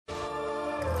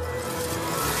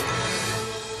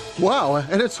Wow,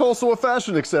 and it's also a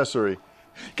fashion accessory.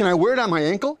 Can I wear it on my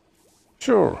ankle?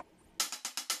 Sure.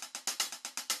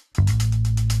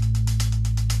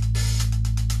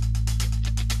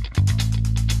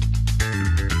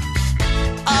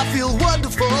 I feel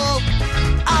wonderful,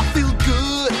 I feel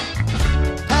good.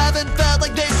 Haven't felt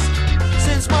like this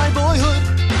since my boyhood.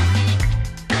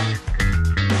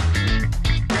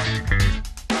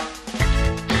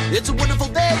 It's a wonderful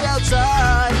day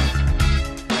outside.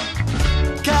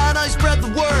 Can I spread the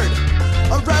word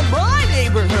around my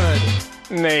neighborhood?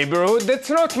 Neighborhood, that's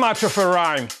not much of a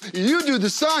rhyme. You do the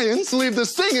science, leave the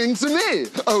singing to me,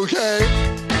 okay?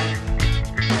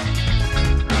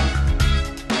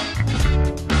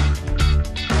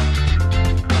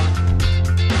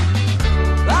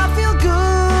 I feel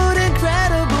good,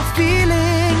 incredible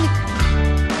feeling.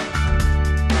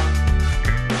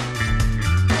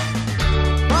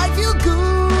 I feel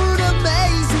good,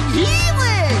 amazing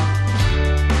healing.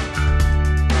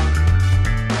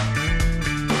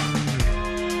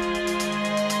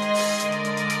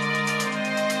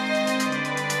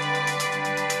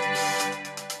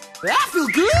 I feel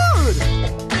good.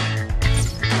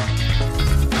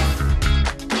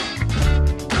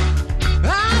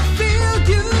 I feel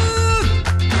good.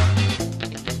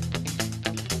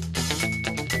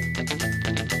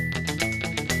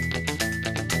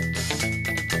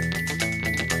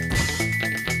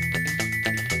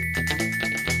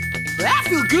 I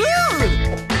feel good. I feel good.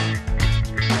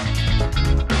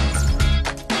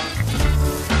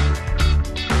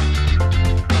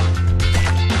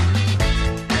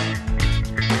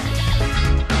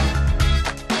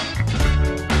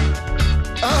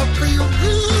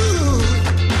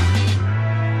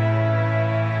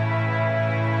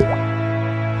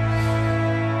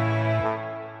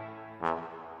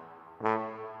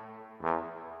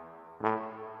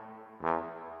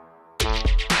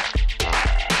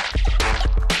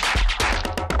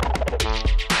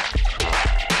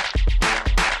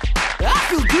 I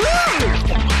feel good.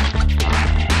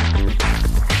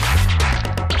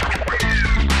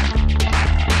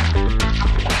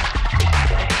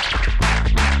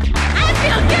 I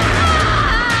feel good!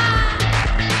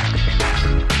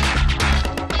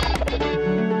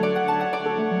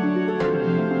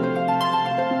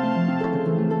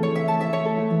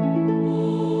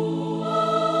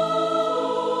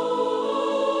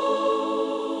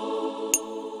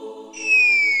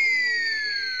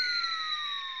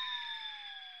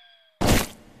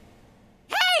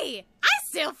 Hey, I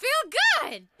still feel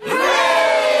good!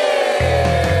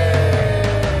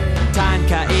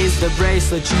 Tanka is the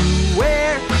bracelet you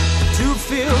wear to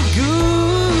feel good.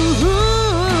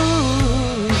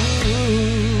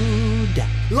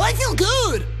 I feel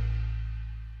good.